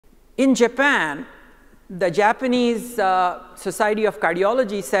In Japan, the Japanese Society of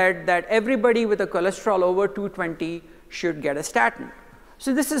Cardiology said that everybody with a cholesterol over 220 should get a statin.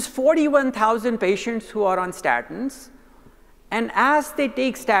 So this is 41,000 patients who are on statins, and as they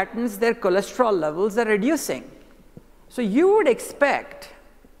take statins, their cholesterol levels are reducing. So you would expect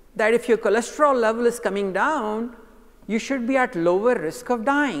that if your cholesterol level is coming down, you should be at lower risk of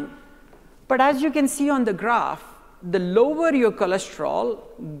dying. But as you can see on the graph, the lower your cholesterol,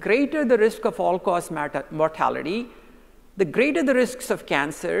 greater the risk of all-cause mortality, the greater the risks of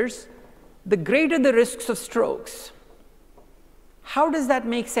cancers, the greater the risks of strokes. How does that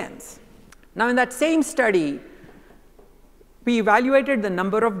make sense? Now, in that same study, we evaluated the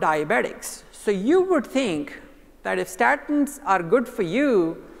number of diabetics. So you would think that if statins are good for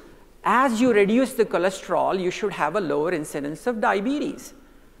you, as you reduce the cholesterol, you should have a lower incidence of diabetes.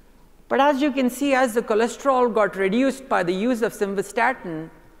 But as you can see, as the cholesterol got reduced by the use of simvastatin,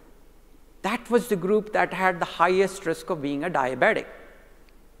 that was the group that had the highest risk of being a diabetic.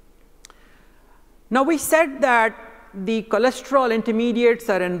 Now, we said that the cholesterol intermediates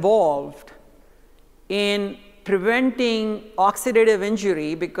are involved in preventing oxidative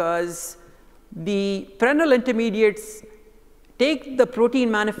injury because the prenyl intermediates take the protein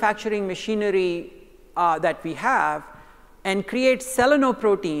manufacturing machinery that we have and create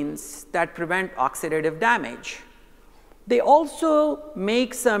selenoproteins that prevent oxidative damage. They also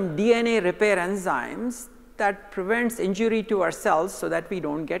make some DNA repair enzymes that prevents injury to our cells so that we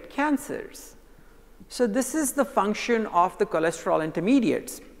don't get cancers. So this is the function of the cholesterol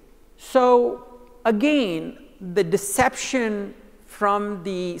intermediates. So again, the deception from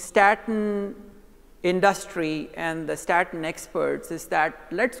the statin industry and the statin experts is that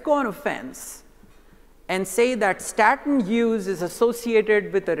let's go on a fence and say that statin use is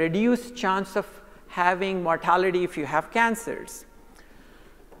associated with a reduced chance of having mortality if you have cancers.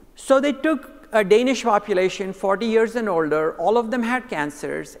 So they took a Danish population, 40 years and older, all of them had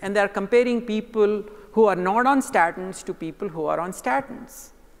cancers, and they're comparing people who are not on statins to people who are on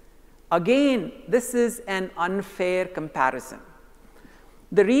statins. Again, this is an unfair comparison.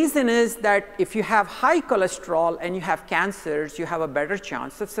 The reason is that if you have high cholesterol and you have cancers, you have a better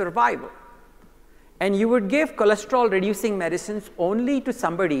chance of survival. And you would give cholesterol-reducing medicines only to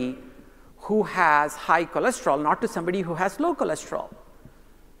somebody who has high cholesterol, not to somebody who has low cholesterol.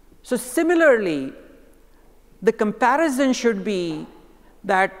 So similarly, the comparison should be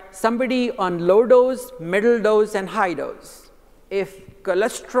that somebody on low dose, middle dose, and high dose, if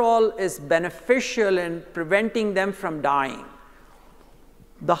cholesterol is beneficial in preventing them from dying,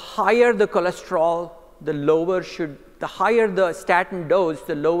 the higher the cholesterol, the higher the statin dose,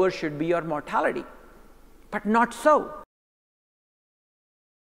 the lower should be your mortality. But not so.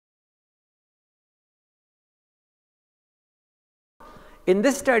 In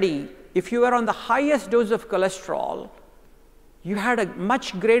this study, if you were on the highest dose of cholesterol, you had a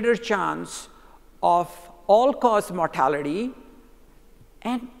much greater chance of all-cause mortality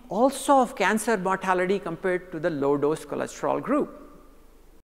and also of cancer mortality compared to the low-dose cholesterol group.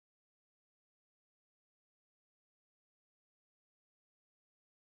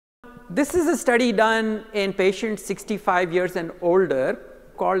 This is a study done in patients 65 years and older,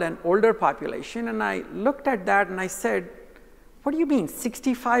 called an older population, and I looked at that and I said, what do you mean,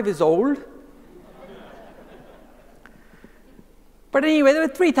 65 is old? But anyway, there were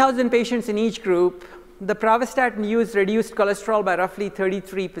 3,000 patients in each group. The pravastatin use reduced cholesterol by roughly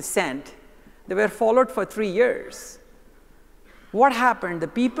 33%. They were followed for 3 years. What happened? The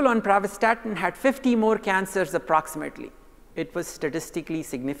people on pravastatin had 50 more cancers approximately. It was statistically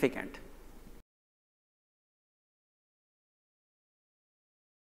significant.